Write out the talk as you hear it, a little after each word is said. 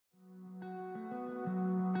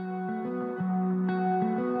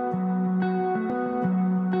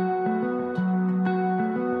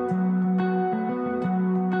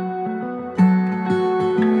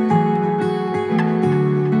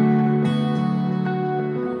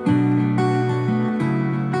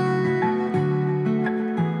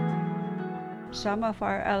Some of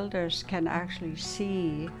our elders can actually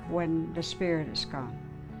see when the spirit is gone.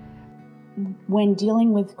 When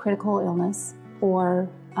dealing with critical illness or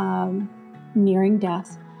nearing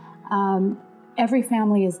death, every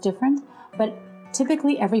family is different, but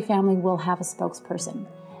typically every family will have a spokesperson.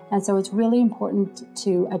 And so it's really important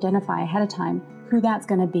to identify ahead of time who that's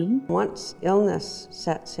going to be. Once illness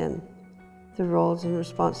sets in, the roles and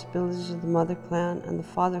responsibilities of the mother clan and the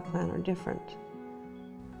father clan are different.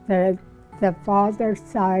 The father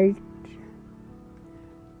side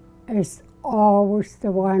is always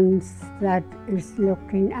the ones that is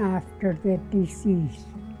looking after the deceased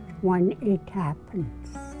when it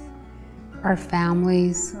happens. Our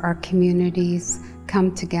families, our communities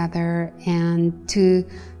come together and to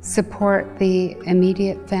support the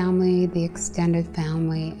immediate family, the extended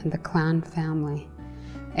family, and the clan family.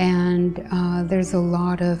 And there's a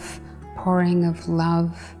lot of pouring of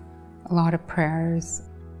love, a lot of prayers.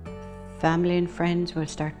 Family and friends will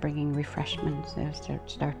start bringing refreshments, they'll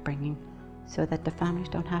start bringing, so that the families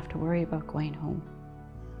don't have to worry about going home.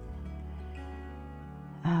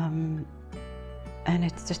 And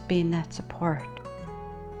it's just being that support.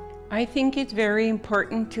 I think it's very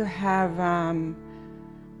important to have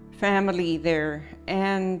family there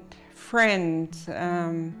and friends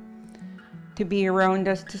to be around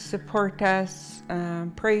us, to support us,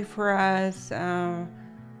 pray for us.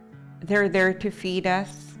 They're there to feed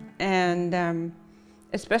us, and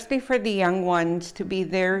especially for the young ones, to be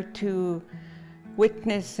there to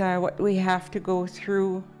witness what we have to go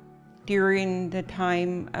through during the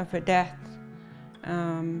time of a death.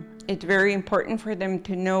 It's very important for them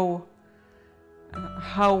to know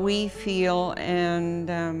how we feel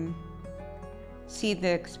and see the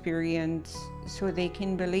experience so they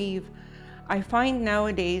can believe. I find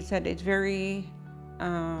nowadays that it's very,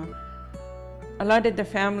 a lot of the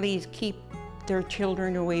families keep their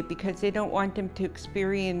children away because they don't want them to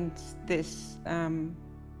experience this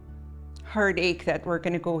heartache that we're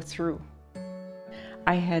going to go through.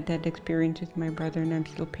 I had that experience with my brother and I'm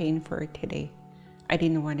still paying for it today. I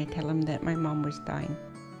didn't want to tell him that my mom was dying,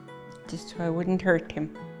 just so I wouldn't hurt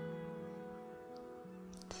him.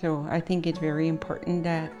 So I think it's very important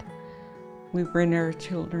that we bring our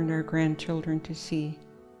children, our grandchildren to see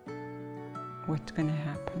what's going to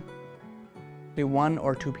happen. One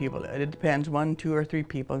or two people, it depends, 1, 2, or 3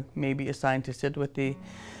 people may be assigned to sit with the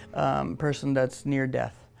person that's near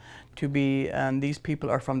death. And these people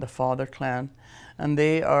are from the father clan, and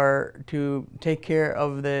they are to take care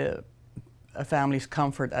of a family's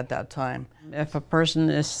comfort at that time. If a person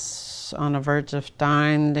is on the verge of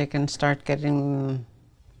dying, they can start getting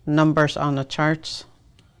numbers on the charts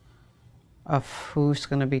of who's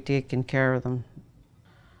going to be taking care of them.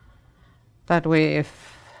 That way,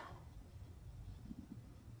 if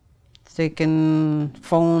they can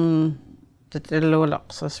phone the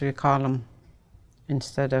Lolaks, as we call them,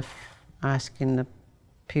 instead of asking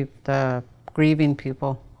the grieving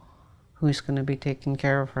people who's going to be taking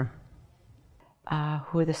care of her.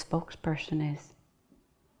 Who the spokesperson is,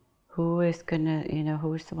 who is going to,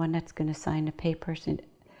 who's the one that's going to sign the papers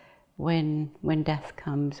when death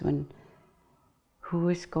comes, who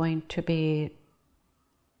is going to be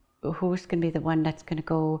the one that's going to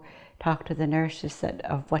go talk to the nurses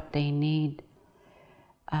of what they need,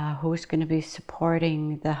 who's going to be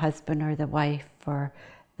supporting the husband or the wife or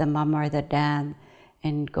the mum or the dad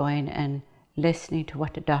and going and listening to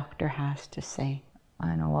what the doctor has to say.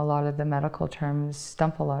 I know a lot of the medical terms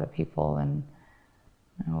stump a lot of people, and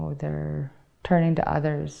they're turning to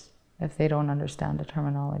others if they don't understand the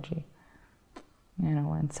terminology.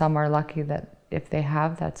 And some are lucky that if they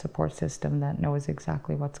have that support system that knows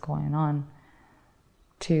exactly what's going on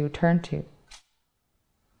to turn to.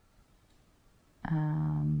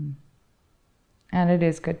 And it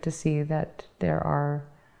is good to see that there are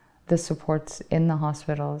the supports in the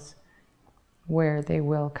hospitals where they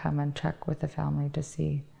will come and check with the family to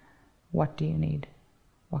see, what do you need?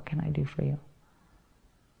 What can I do for you?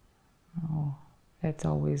 It's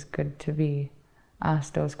always good to be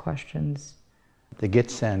asked those questions. The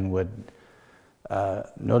Gitxsan would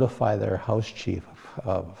notify their house chief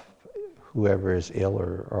of whoever is ill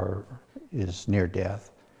or is near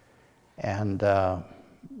death, and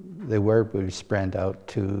the word would be spread out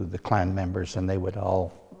to the clan members, and they would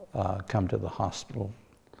all come to the hospital.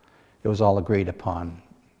 It was all agreed upon.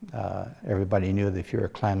 Everybody knew that if you're a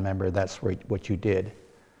clan member, that's what you did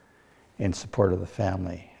in support of the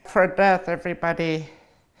family. For death, everybody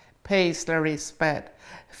pays their respect,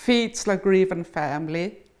 feeds the grieving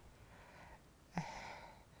family,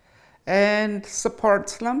 and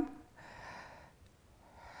supports them.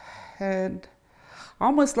 And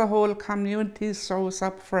almost the whole community shows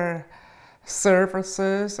up for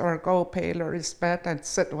services or go pay the respect and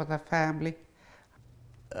sit with the family.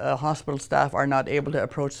 Hospital staff are not able to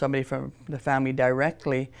approach somebody from the family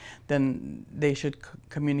directly, then they should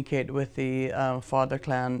communicate with the father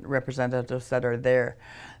clan representatives that are there.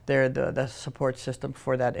 They're the support system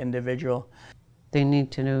for that individual. They need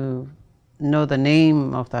to know the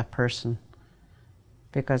name of that person,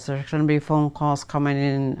 because there's going to be phone calls coming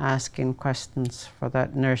in asking questions for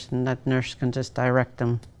that nurse, and that nurse can just direct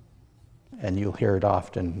them. And you'll hear it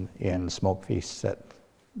often in smoke feasts that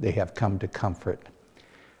they have come to comfort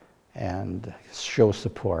and show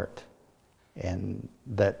support, and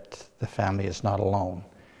that the family is not alone.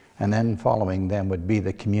 And then following them would be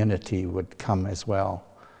the community would come as well,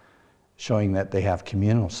 showing that they have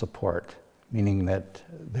communal support, meaning that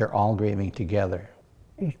they're all grieving together.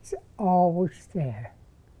 It's always there.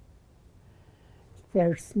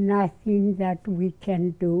 There's nothing that we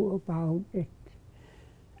can do about it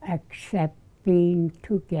except being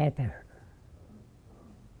together.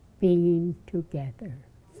 Being together.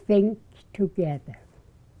 Think together.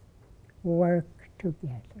 Work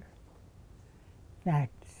together.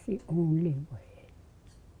 That's the only way.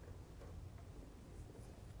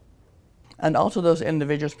 And also those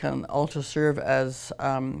individuals can also serve as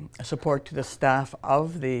support to the staff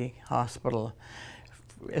of the hospital,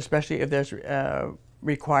 especially if there's a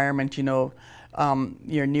requirement, you know,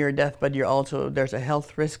 you're near death, but you're also, there's a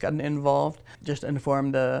health risk involved. Just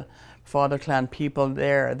inform the father clan people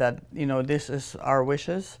there that, you know, this is our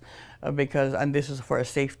wishes, and this is for a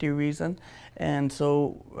safety reason. And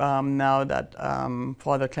so now that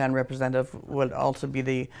father clan representative will also be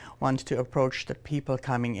the ones to approach the people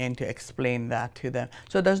coming in to explain that to them.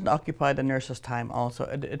 So it doesn't occupy the nurse's time also,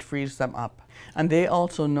 it frees them up. And they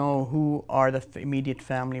also know who are the immediate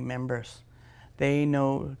family members. They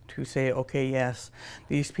know to say, okay, yes,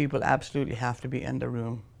 these people absolutely have to be in the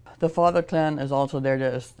room. The father clan is also there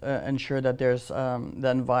to ensure that there's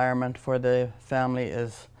the environment for the family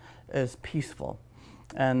is peaceful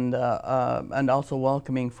and also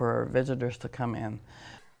welcoming for visitors to come in.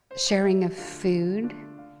 Sharing of food,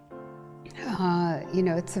 you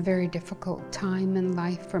know, it's a very difficult time in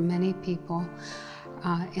life for many people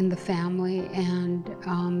in the family,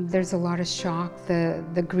 and there's a lot of shock,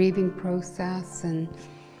 the grieving process, and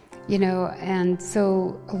you know, and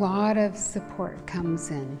so a lot of support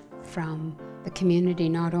comes in from the community,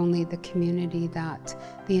 not only the community that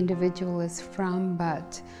the individual is from,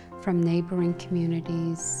 but from neighboring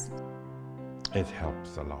communities. It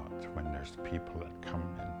helps a lot when there's people that come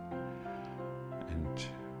in and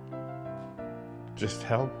just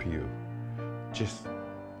help you, just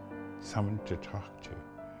someone to talk to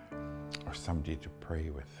or somebody to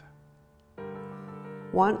pray with.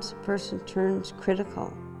 Once a person turns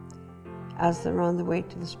critical as they're on the way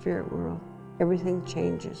to the spirit world, everything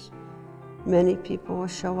changes. Many people will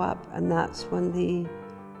show up, and that's when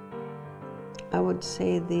I would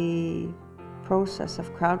say the process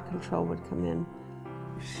of crowd control would come in.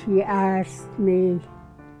 She asked me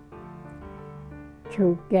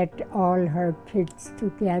to get all her kids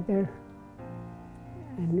together,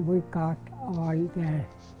 and we got all the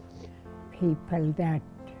people that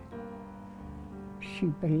she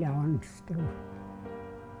belongs to.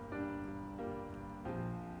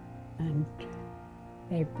 And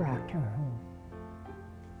they brought her home.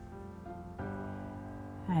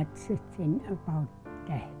 That's the thing about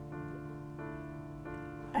death.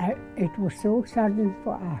 It was so sudden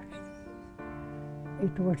for us.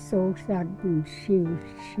 It was so sudden.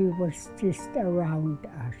 She was just around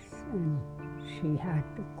us, and she had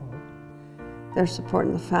to go. They're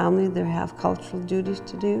supporting the family. They have cultural duties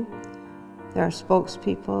to do. There are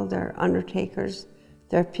spokespeople. There are undertakers.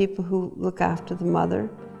 There are people who look after the mother,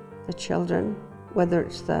 the children, whether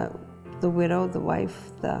it's the widow, the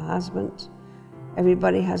wife, the husband.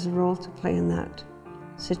 Everybody has a role to play in that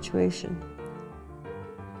situation.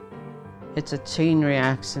 It's a chain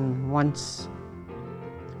reaction. Once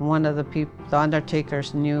one of the people, the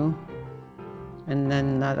undertakers knew, and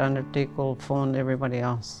then that undertaker will phone everybody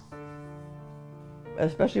else.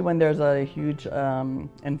 Especially when there's a huge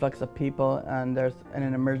influx of people and there's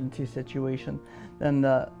an emergency situation, then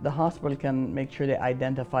the hospital can make sure they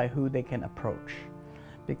identify who they can approach.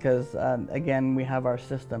 Because again, we have our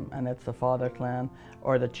system, and it's the father clan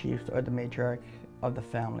or the chiefs or the matriarch of the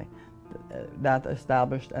family. That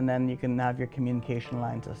established, and then you can have your communication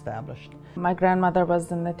lines established. My grandmother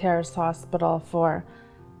was in the Terrace hospital for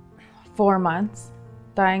 4 months,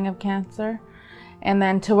 dying of cancer. And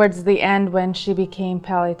then towards the end, when she became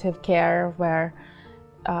palliative care, where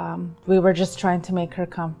we were just trying to make her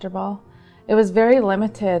comfortable, it was very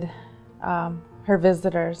limited, her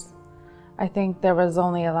visitors. I think there was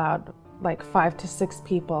only allowed like 5 to 6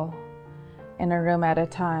 people in a room at a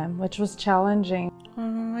time, which was challenging.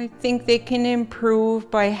 I think they can improve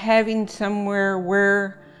by having somewhere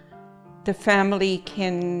where the family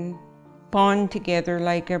can bond together,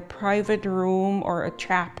 like a private room or a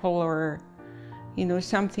chapel, or, you know,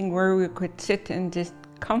 something where we could sit and just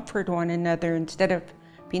comfort one another instead of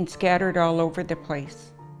being scattered all over the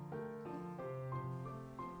place.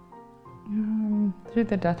 Through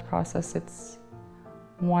the death process, it's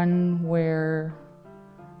one where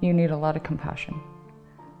you need a lot of compassion.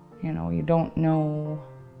 You know, you don't know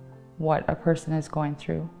what a person is going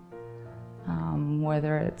through,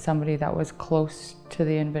 whether it's somebody that was close to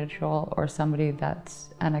the individual or somebody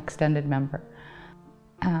that's an extended member.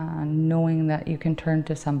 Knowing that you can turn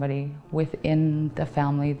to somebody within the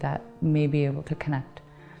family that may be able to connect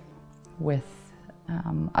with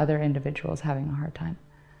other individuals having a hard time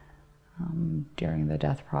during the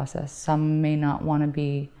death process. Some may not want to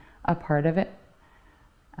be a part of it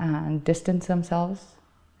and distance themselves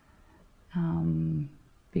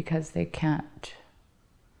because they can't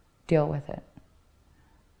deal with it.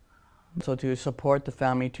 So to support the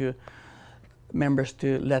family, members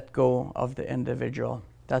to let go of the individual.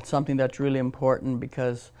 That's something that's really important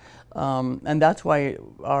because, and that's why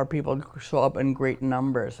our people show up in great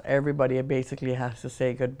numbers. Everybody basically has to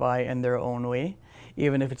say goodbye in their own way,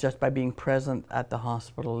 even if it's just by being present at the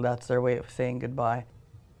hospital. That's their way of saying goodbye.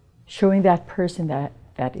 Showing that person that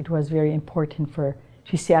it was very important to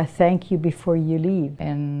say, I thank you before you leave.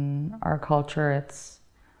 In our culture, it's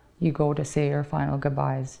you go to say your final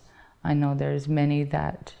goodbyes. I know there's many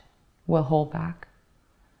that will hold back.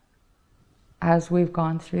 As we've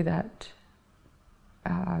gone through that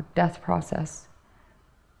death process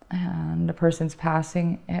and the person's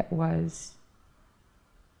passing, it was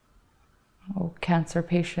cancer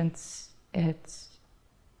patients. It's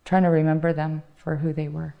trying to remember them for who they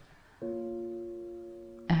were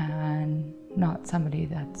and not somebody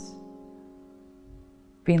that's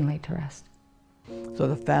being laid to rest. So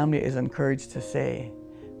the family is encouraged to say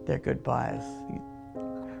their goodbyes.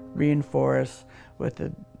 Reinforce with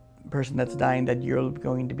the person that's dying that you're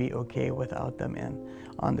going to be okay without them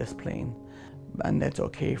on this plane, and it's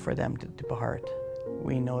okay for them to depart.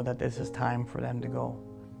 We know that this is time for them to go.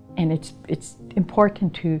 And it's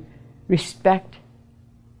important to respect,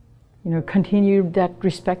 you know, continue that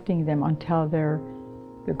respecting them until they're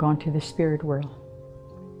gone to the spirit world.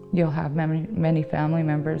 You'll have many family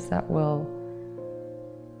members that will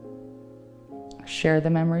share the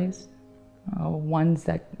memories, ones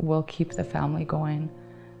that will keep the family going,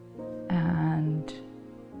 and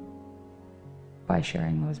by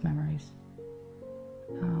sharing those memories.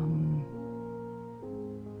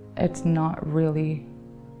 It's not really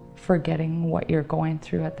forgetting what you're going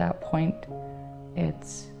through at that point.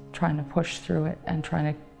 It's trying to push through it and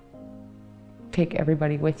trying to take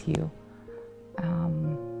everybody with you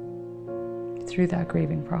through that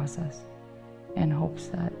grieving process in hopes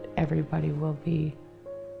that everybody will be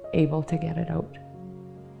able to get it out.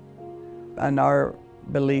 And our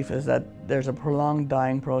belief is that there's a prolonged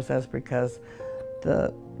dying process because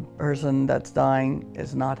the person that's dying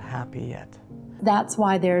is not happy yet. That's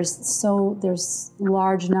why there's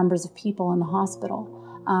large numbers of people in the hospital.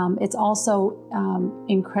 It's also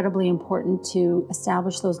incredibly important to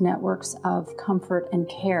establish those networks of comfort and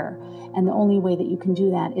care. And the only way that you can do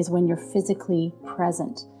that is when you're physically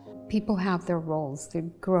present. People have their roles. They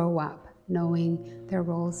grow up knowing their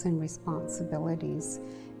roles and responsibilities.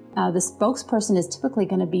 The spokesperson is typically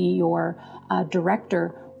going to be your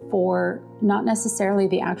director for not necessarily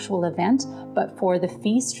the actual event, but for the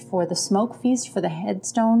feast, for the smoke feast, for the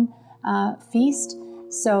headstone feast.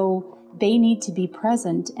 So they need to be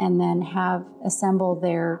present and then have assembled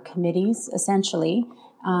their committees, essentially.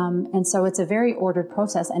 And so it's a very ordered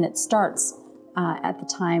process, and it starts at the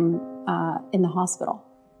time in the hospital.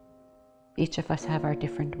 Each of us have our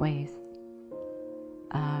different ways.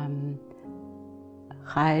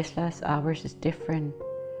 Haisla's, ours is different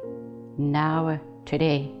now,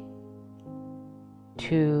 today,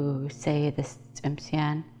 to say the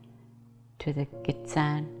Tsimshian, to the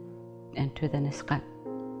Gitxsan, and to the Nisɣa'a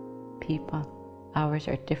people. Ours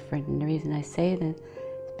are different, and the reason I say this is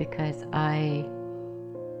because I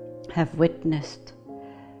have witnessed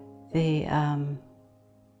the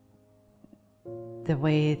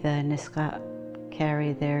way the Nisɣa'a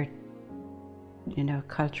carry their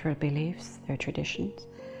cultural beliefs, their traditions,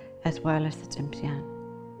 as well as the Tsimshian.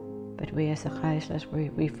 But we as the Haislas,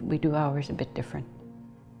 we do ours a bit different.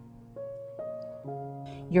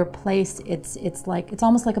 Your place, it's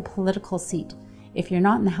almost like a political seat. If you're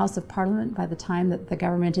not in the House of Parliament by the time that the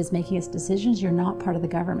government is making its decisions, you're not part of the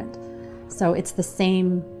government. So it's the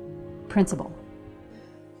same principle.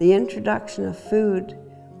 The introduction of food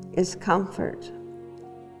is comfort.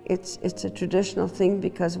 It's a traditional thing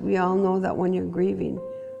because we all know that when you're grieving,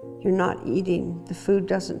 you're not eating. The food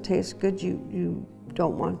doesn't taste good. You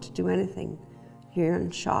don't want to do anything. You're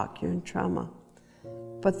in shock, you're in trauma.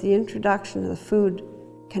 But the introduction of the food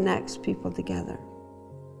connects people together.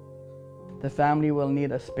 The family will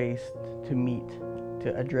need a space to meet,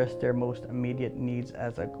 to address their most immediate needs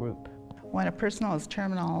as a group. When a person is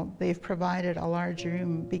terminal, they've provided a large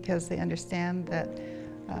room because they understand that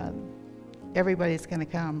everybody's going to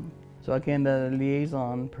come. So again, the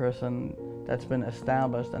liaison person that's been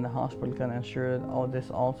established, and the hospital can ensure all this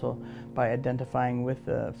also by identifying with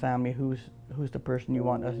the family who's the person you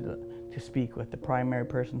want us to speak with, the primary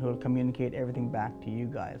person who will communicate everything back to you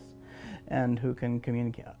guys, and who can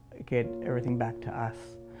communicate everything back to us.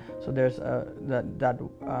 So there's that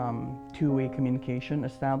two-way communication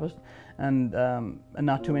established, and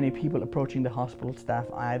not too many people approaching the hospital staff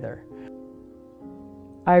either.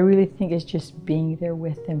 I really think it's just being there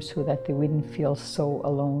with them so that they wouldn't feel so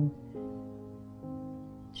alone.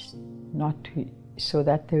 Just so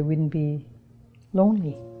that they wouldn't be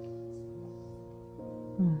lonely.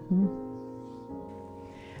 Mm-hmm.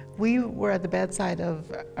 We were at the bedside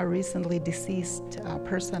of a recently deceased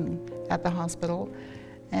person at the hospital,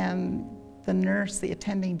 and the nurse, the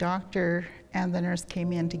attending doctor, and the nurse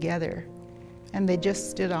came in together, and they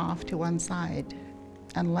just stood off to one side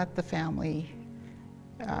and let the family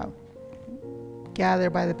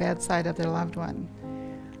gather by the bedside of their loved one.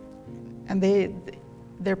 And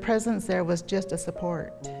their presence there was just a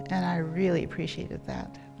support, and I really appreciated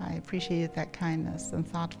that. I appreciated that kindness and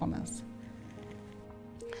thoughtfulness.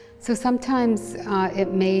 So sometimes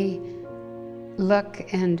it may look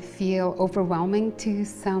and feel overwhelming to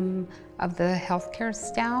some of the healthcare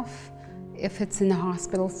staff if it's in a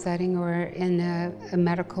hospital setting or in a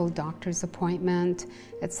medical doctor's appointment,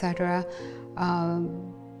 etc.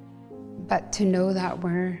 But to know that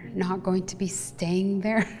we're not going to be staying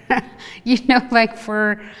there, like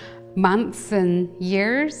for months and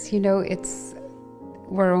years,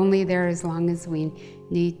 we're only there as long as we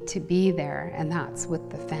need to be there, and that's with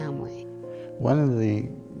the family. One of the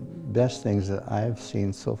best things that I've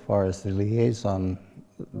seen so far is the liaison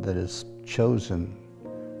that is chosen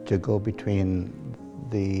to go between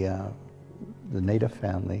the Native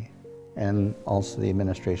family and also the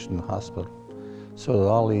administration of the hospital. So that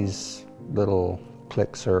all these little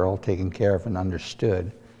cliques are all taken care of and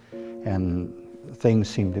understood, and things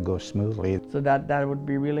seem to go smoothly. So that would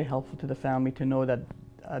be really helpful to the family to know that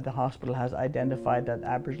the hospital has identified that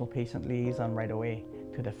Aboriginal patient liaison right away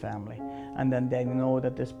to the family, and then they know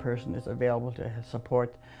that this person is available to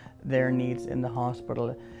support their needs in the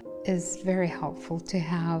hospital. It's very helpful to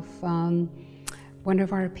have one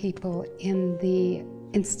of our people in the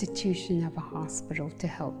institution of a hospital to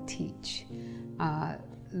help teach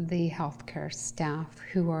the healthcare staff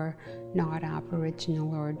who are not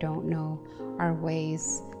Aboriginal or don't know our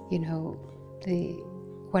ways,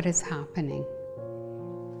 what is happening.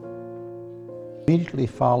 Immediately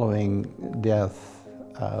following death,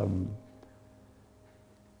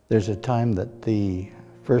 there's a time that the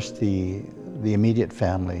immediate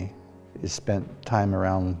family is spent time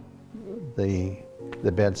around the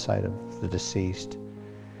bedside of the deceased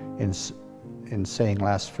in saying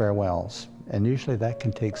last farewells. And usually that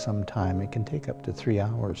can take some time. It can take up to 3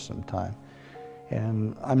 hours sometime.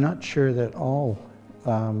 And I'm not sure that all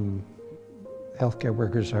healthcare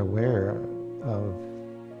workers are aware of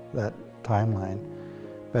that timeline,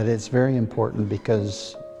 but it's very important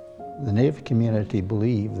because the Native community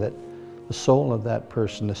believe that the soul of that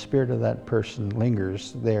person, the spirit of that person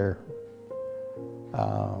lingers there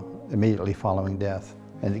immediately following death.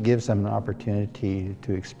 And it gives them an opportunity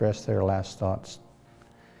to express their last thoughts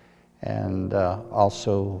and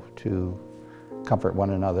also to comfort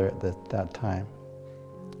one another at that time,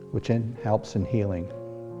 which helps in healing.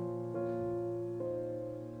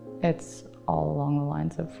 It's all along the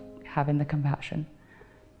lines of having the compassion,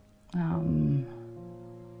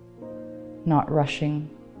 not rushing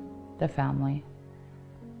the family.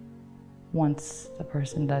 Once the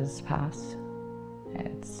person does pass,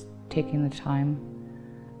 it's taking the time,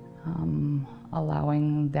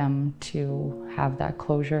 allowing them to have that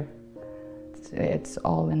closure. It's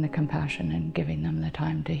all in the compassion and giving them the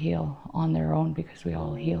time to heal on their own, because we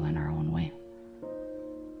all heal in our own way.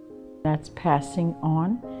 That's passing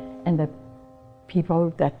on, and the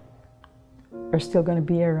people that are still going to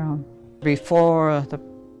be around. Before the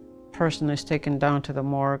person is taken down to the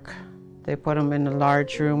morgue, they put them in a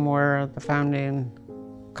large room where the family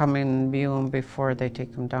come in and view them before they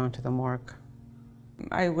take them down to the morgue.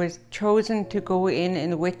 I was chosen to go in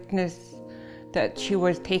and witness that she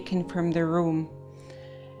was taken from the room.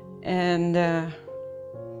 And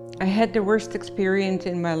I had the worst experience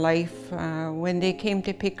in my life when they came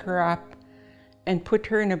to pick her up and put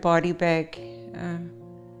her in a body bag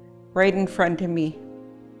right in front of me.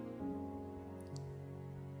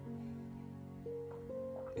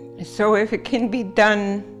 So if it can be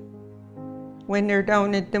done when they're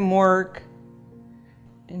down at the morgue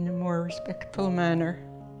in a more respectful manner.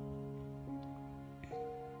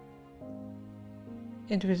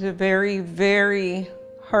 It was a very, very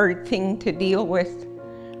hard thing to deal with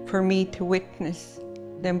for me to witness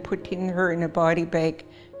them putting her in a body bag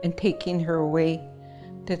and taking her away.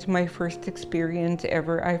 That's my first experience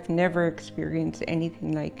ever. I've never experienced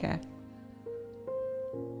anything like that.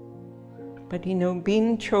 But you know,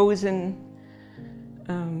 being chosen,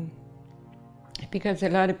 because a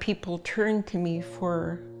lot of people turn to me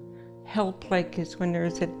for help, like is when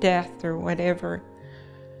there's a death or whatever,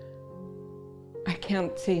 I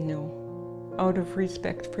can't say no. Out of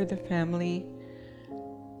respect for the family,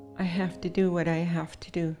 I have to do what I have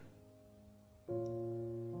to do.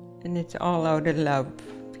 And it's all out of love,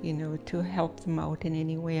 you know, to help them out in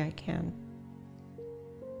any way I can.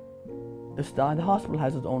 The hospital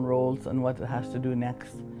has its own roles and what it has to do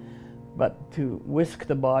next. But to whisk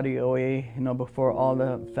the body away, you know, before all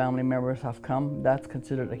the family members have come, that's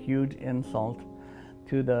considered a huge insult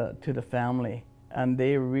to the family. And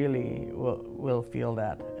they really will feel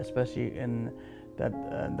that, especially in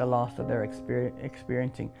that the loss that they're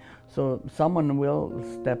experiencing. So someone will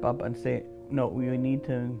step up and say, no, we need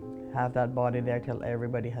to have that body there till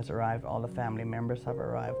everybody has arrived, all the family members have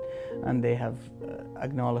arrived, and they have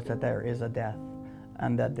acknowledged that there is a death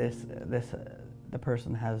and that the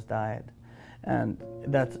person has died. And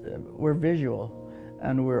that's, we're visual,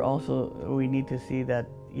 and we need to see that,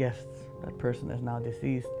 yes, that person is now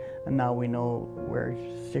deceased, and now we know we're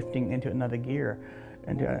shifting into another gear,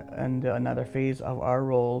 into another phase of our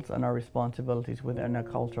roles and our responsibilities within our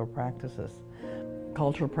cultural practices.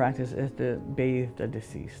 Cultural practice is to bathe the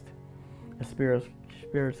deceased. A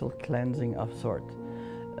spiritual cleansing of sort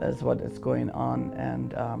is what is going on.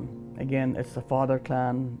 And again, it's the father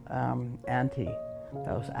clan auntie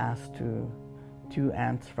that was asked to, 2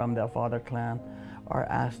 aunts from the father clan are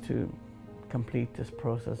asked to complete this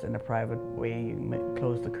process in a private way. You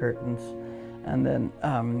close the curtains, and then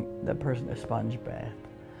the person is sponge bathed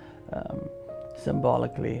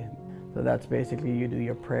symbolically. So that's basically, you do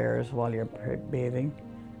your prayers while you're bathing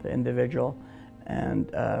the individual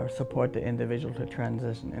and support the individual to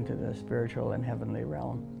transition into the spiritual and heavenly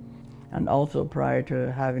realm. And also, prior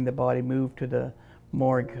to having the body moved to the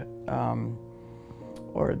morgue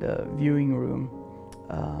or the viewing room,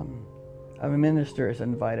 a minister is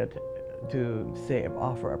invited to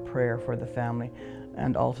offer a prayer for the family,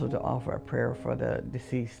 and also to offer a prayer for the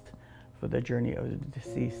deceased, for the journey of the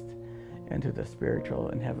deceased into the spiritual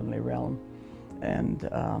and heavenly realm. And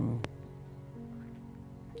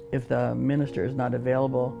if the minister is not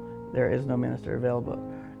available, there is no minister available,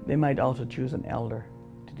 they might also choose an elder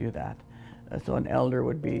to do that. So an elder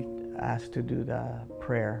would be asked to do the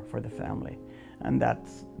prayer for the family. And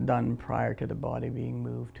that's done prior to the body being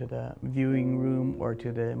moved to the viewing room or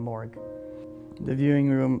to the morgue. The viewing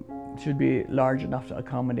room should be large enough to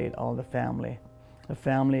accommodate all the family. The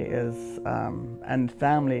family is,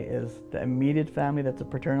 family is the immediate family, that's the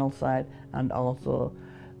paternal side, and also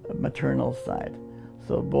a maternal side.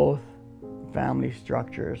 So both family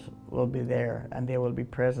structures will be there, and they will be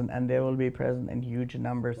present, and they will be present in huge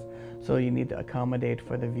numbers. So you need to accommodate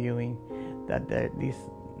for the viewing that these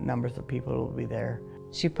numbers of people will be there.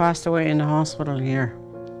 She passed away in the hospital here,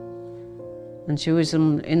 and she was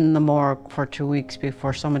in the morgue for 2 weeks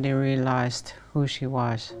before somebody realized who she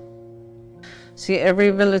was. See, every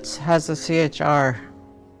village has a CHR.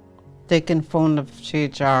 They can phone the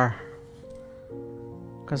CHR,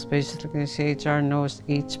 because basically CHR knows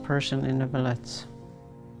each person in the village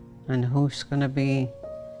and who's going to be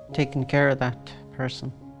taking care of that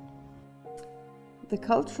person. The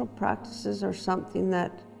cultural practices are something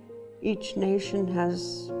that each nation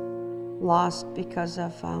has lost because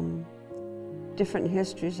of different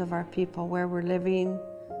histories of our people, where we're living,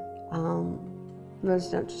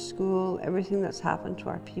 residential school, everything that's happened to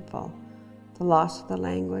our people, the loss of the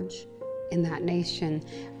language. In that nation,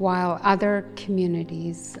 while other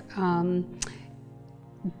communities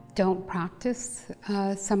don't practice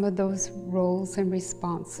some of those roles and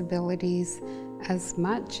responsibilities as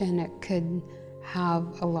much, and it could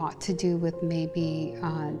have a lot to do with maybe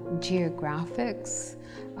geographics.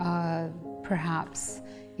 Perhaps,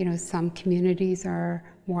 you know, some communities are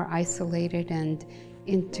more isolated and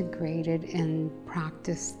integrated and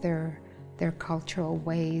practice their cultural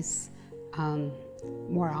ways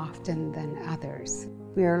more often than others.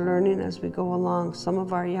 We are learning as we go along. Some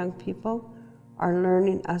of our young people are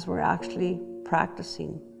learning as we're actually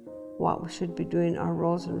practicing what we should be doing, our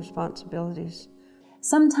roles and responsibilities.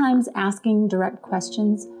 Sometimes asking direct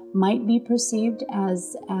questions might be perceived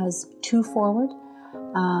as too forward.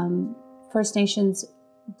 First Nations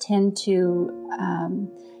tend to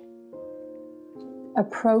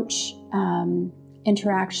approach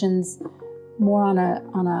interactions more on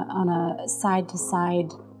a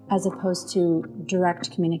side-to-side as opposed to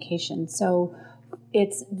direct communication. So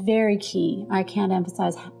it's very key. I can't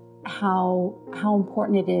emphasize how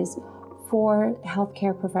important it is for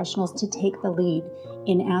healthcare professionals to take the lead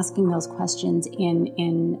in asking those questions, in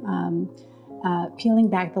peeling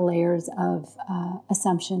back the layers of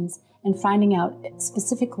assumptions and finding out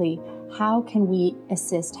specifically how can we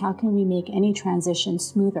assist, how can we make any transition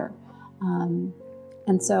smoother.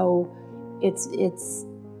 And so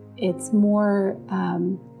it's more,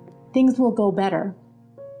 things will go better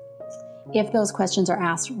if those questions are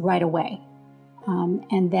asked right away.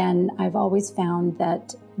 And then I've always found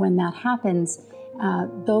that when that happens,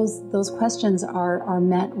 those questions are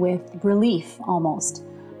met with relief almost,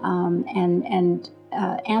 and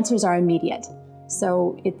answers are immediate.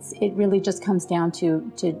 So it really just comes down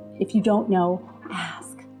to if you don't know,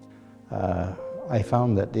 ask. I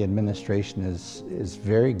found that the administration is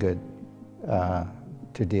very good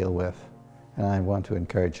to deal with, and I want to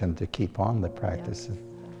encourage them to keep on the practice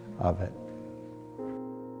of it.